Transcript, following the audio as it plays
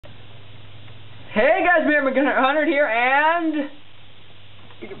Hey guys, Hunter here, and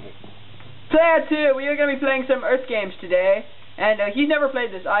Play2. We are going to be playing some Earth games today, and he's never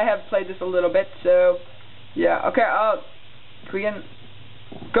played this. I have played this a little bit, so yeah. Okay, we can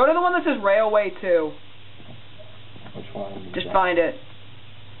go to the one that says Railway 2. Which one? Just find it.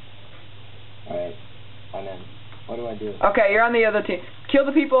 Alright, and then what do I do? Okay, you're on the other team. Kill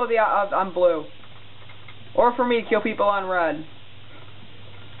the people on blue, or for me, kill people on red.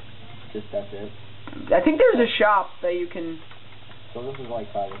 Just that's it? I think there's a shop that you can... So this is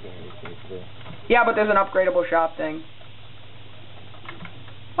like private areas, basically. Yeah, but there's an upgradable shop thing.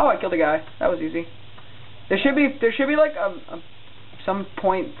 Oh, I killed a guy. That was easy. There should be like some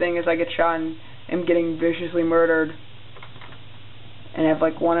point thing as I get shot and am getting viciously murdered, and have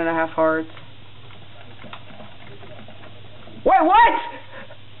like 1.5 hearts. Wait, what?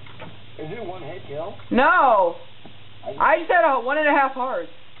 Is it one hit kill? No. I just had 1.5 hearts.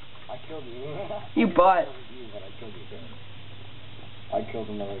 I killed you. You butt. I killed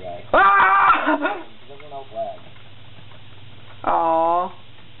another guy. Ah! There's no flag. Aww.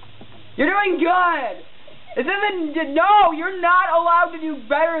 You're doing good. This isn't. No, you're not allowed to do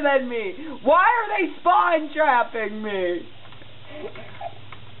better than me. Why are they spawn trapping me?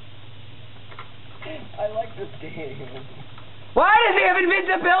 I like this game. Why does he have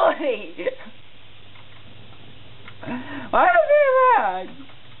invincibility? Why does he have that?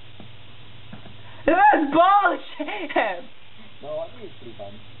 This is bullshit! No, I think it's pretty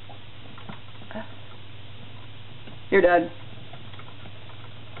fun. You're dead.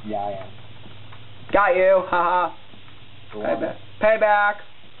 Yeah, I am. Got you, haha. Payback. Payback.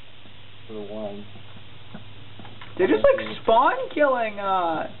 For the one. They're just like spawn killing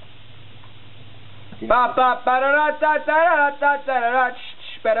us. Get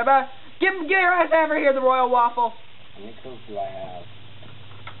your ass over here, the Royal Waffle. How many kills do I have?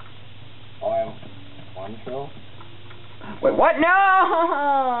 Oh, I have 1 kill? Wait, what?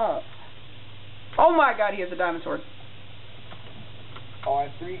 No! Oh my god, he has a diamond sword. Oh, I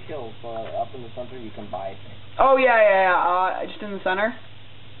have 3 kills, so up in the center you can buy things. Oh, yeah. Just in the center?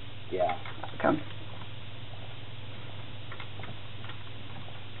 Yeah. Come.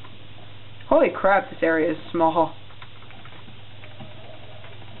 Holy crap, this area is small.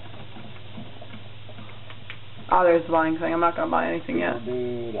 Oh, there's the buying thing. I'm not gonna buy anything yet.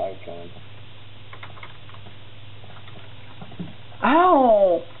 Dude, I can't.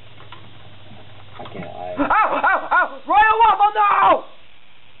 Ow! I can't. Ow! Royal Waffle, no!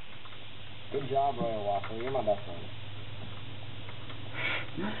 Good job, Royal Waffle. You're my best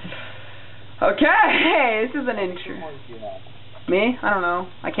friend. Okay, this is an intro. How many points do you have? Me? I don't know.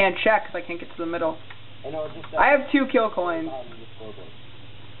 I can't check because I can't get to the middle. I have 2 kill coins.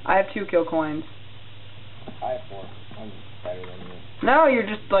 I have 2 kill coins. I have 4. I'm better than you. No, you're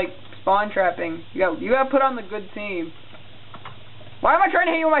just like spawn trapping. You got to put on the good team. Why am I trying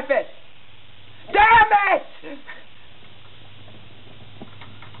to hit you with my fist? Damn it!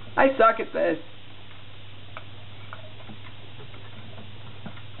 I suck at this.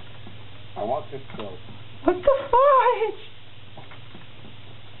 I want 6 kills. What the fudge?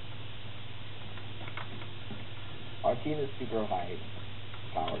 Our team is super high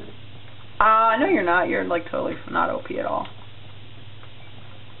powered. No you're not. You're like totally not OP at all.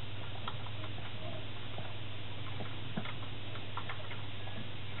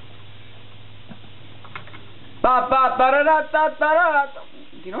 Do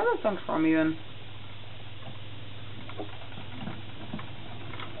you know where that song's from even?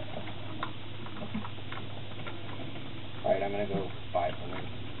 Alright, I'm gonna go buy something.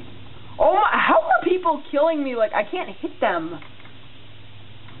 Oh my, how are people killing me? Like, I can't hit them.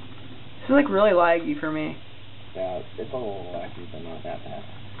 This is like really laggy for me. Yeah, it's a little laggy, but not that bad.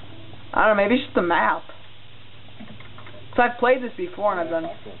 I don't know, maybe it's just the map. So I've played this before and I've done...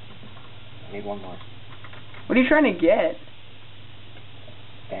 I need 1 more. What are you trying to get?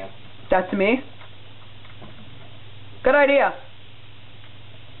 Damn. That to me? Good idea.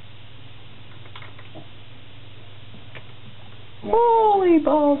 Holy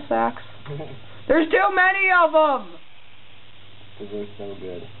ball sacks. There's too many of them! Because they're so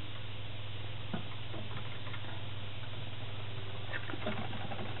good.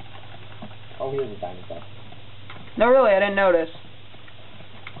 Oh, here's a diamond stuff. No, really, I didn't notice.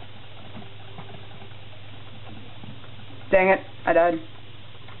 Dang it, I died.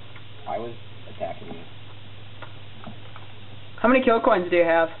 I was attacking you. How many kill coins do you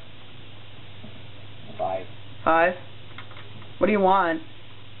have? 5. 5? What do you want?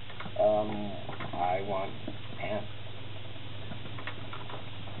 I want pants.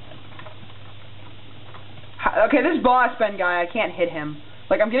 Okay, this boss Ben guy, I can't hit him.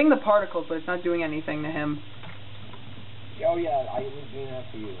 Like, I'm getting the particles, but it's not doing anything to him. Oh yeah, I was doing that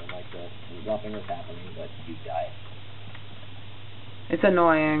for you, and like nothing was happening, but you died. It's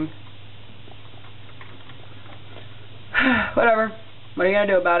annoying. Whatever. What are you gonna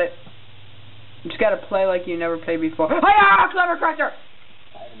do about it? You just gotta play like you never played before. Hiya! Clever Crusher!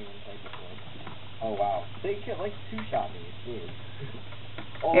 I haven't even played before. Oh wow. They get like two-shot me, it's weird.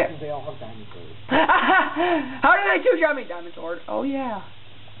 Oh, Yeah. because they all have diamond swords. How did they two-shot me? Diamond sword. Oh yeah.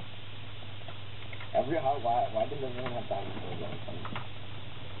 Why does everyone have diamond swords all the time?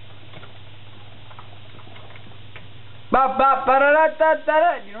 Ba ba ba da da da da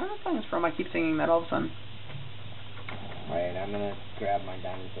da. You know where that song is from? I keep singing that all of a sudden. Alright, I'm gonna grab my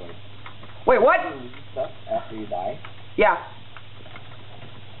diamond sword. Wait, what? Do you lose stuff after you die? Yeah.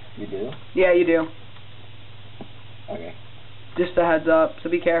 You do? Yeah, you do. Okay. Just a heads up, so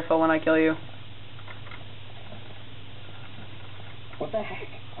be careful when I kill you. What the heck?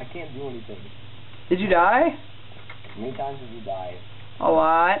 I can't do anything. Did you die? How many times did you die? A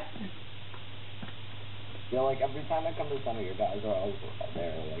lot. Yeah, like every time I come to the center, your guys are always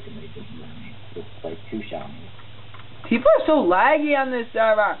there, like, and they just like two-shot me. People are so laggy on this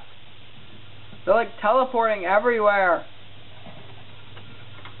server. They're like teleporting everywhere.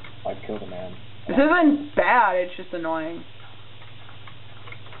 I've killed a man. This isn't bad, it's just annoying.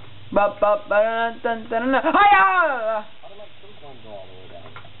 Ba ba ba da da da da da. Hiya! How did my kill count go all the way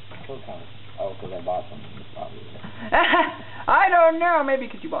down? Kill count. Oh, because I bought something, probably. I don't know, maybe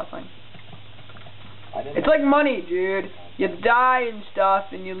because you bought something. It's like money, dude. You die and stuff,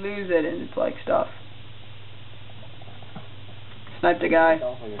 and you lose it, and it's like stuff. Sniped a guy. It's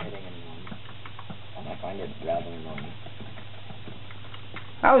also you're hitting anyone. And I find it rather annoying.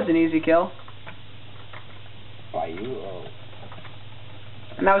 That was an easy kill. By you? Oh.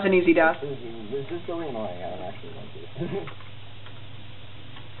 And that was an easy death. This is really annoying. I don't actually like this.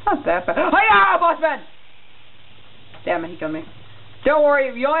 Not that bad. Hiya, boss man! Damn it, he killed me. Don't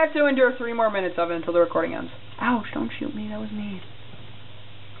worry, you only have to endure 3 more minutes of it until the recording ends. Ouch, don't shoot me, that was mean.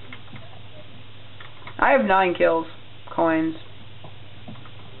 I have 9 kills. Coins.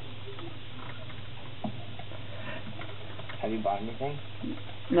 Have you bought anything?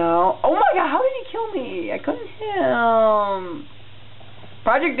 No. Oh my god, how did he kill me? I couldn't hit him.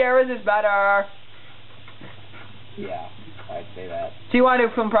 Project Eras is better. Yeah, I'd say that. Do you want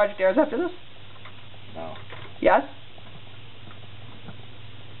to film Project Eras after this? No. Yes?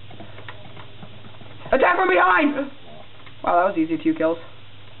 Attack from behind! No. Wow, that was easy, 2 kills.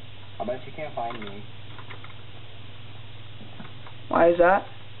 I bet you can't find me. Why is that?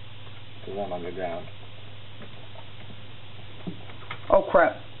 Because I'm underground. Oh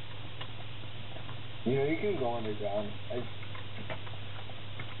crap. You know, you can go underground.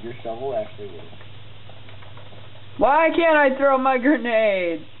 Your shovel actually works. Why can't I throw my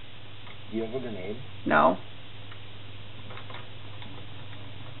grenade? Do you have a grenade? No.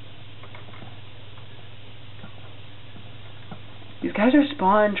 These guys are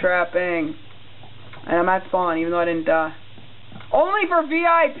spawn trapping. And I'm at spawn, even though I didn't die. Only for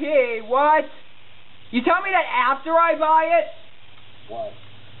VIP? What? You tell me that after I buy it? What?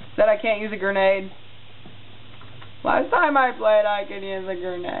 That I can't use a grenade? Last time I played, I could use a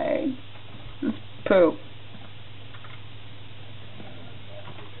grenade. It's poop.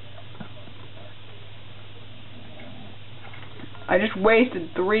 I just wasted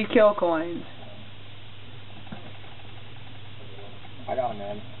 3 kill coins. I got him,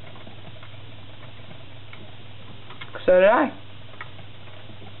 man. So did I.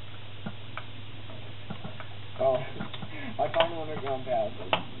 Oh, I found an underground path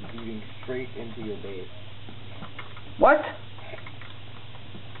that's leading straight into your base. What?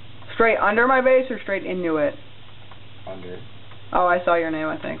 Straight under my base or straight into it? Under. Oh, I saw your name,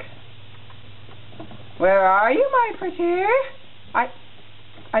 I think. Where are you, my pretty?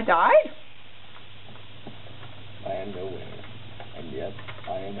 I died? I am nowhere. And yet,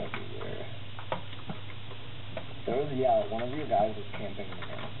 I am everywhere. One of your guys was camping in the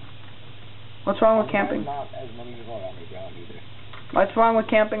ground. What's wrong with camping? Not as many people are underground either. What's wrong with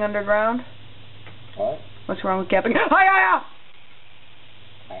camping underground? What? What's wrong with camping? Hiya!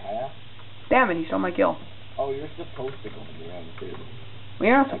 Hiya? Damn it, he stole my kill. Oh, you're supposed to go underground too.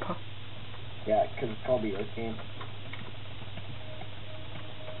 We're not supposed. Yeah, because it's called the Earth Game.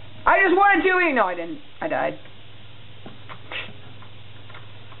 I just wanted to eat. No, I didn't. I died.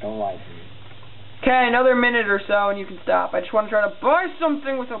 Don't lie to me. Okay, another minute or so and you can stop. I just want to try to buy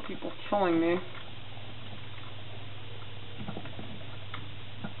something without people killing me.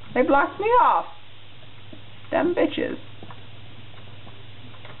 They blocked me off. Them bitches.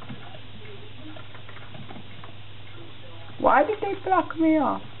 Why did they block me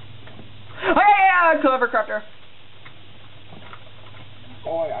off? Oh yeah, clever crafter.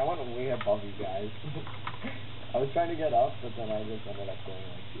 Oh, I went way above you guys. I was trying to get up, but then I just ended up going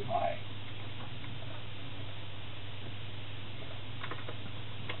like too high.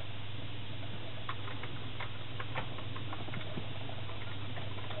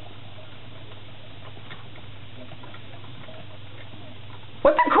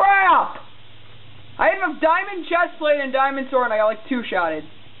 What the crap? I have a diamond chest plate and diamond sword, and I got like 2-shotted.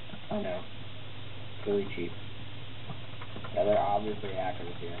 I know. It's really cheap. Yeah, they're obviously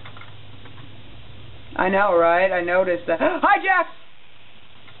hackers here. I know, right? I noticed that. Hi, Jack!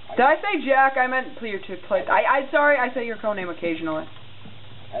 Did I say Jack? I meant clear to play. Sorry, I say your co-name occasionally.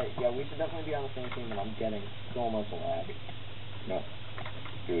 Yeah, we should definitely be on the same team, and I'm getting so much lag. No.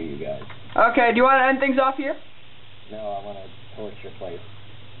 Screw you guys. Okay, do you want to end things off here? No, I want to torch your place.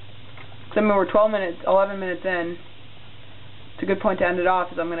 I mean, we're 11 minutes in. It's a good point to end it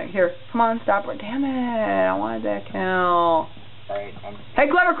off, is I'm gonna, here, come on, stop it. Damn it, I wanted that kill. Alright, Hey,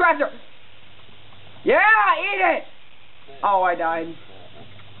 clever crafter! Yeah, eat it! Oh, I died.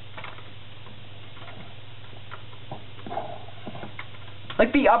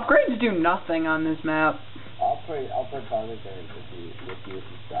 Like, the upgrades do nothing on this map. I'll play Barley Berries with you if you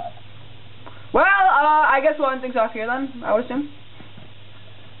stop. Well, I guess we'll end things off here then, I would assume.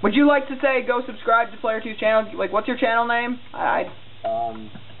 Would you like to say go subscribe to Player2's channel? Like, what's your channel name? Pikachu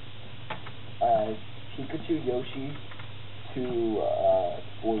Yoshi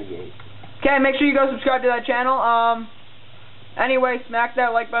 248. Okay, make sure you go subscribe to that channel. Anyway, smack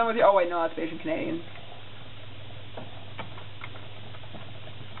that like button with your... Oh, wait, no, that's Asian Canadian.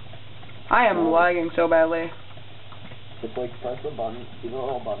 I am lagging so badly. Just, like, press the button. See the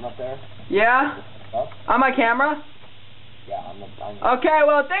little button up there? Yeah? On my camera? Yeah, I'm okay,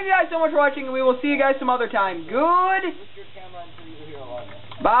 well, thank you guys so much for watching, and we will see you guys some other time. Good? Your camera until you hear a lot.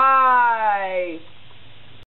 Bye.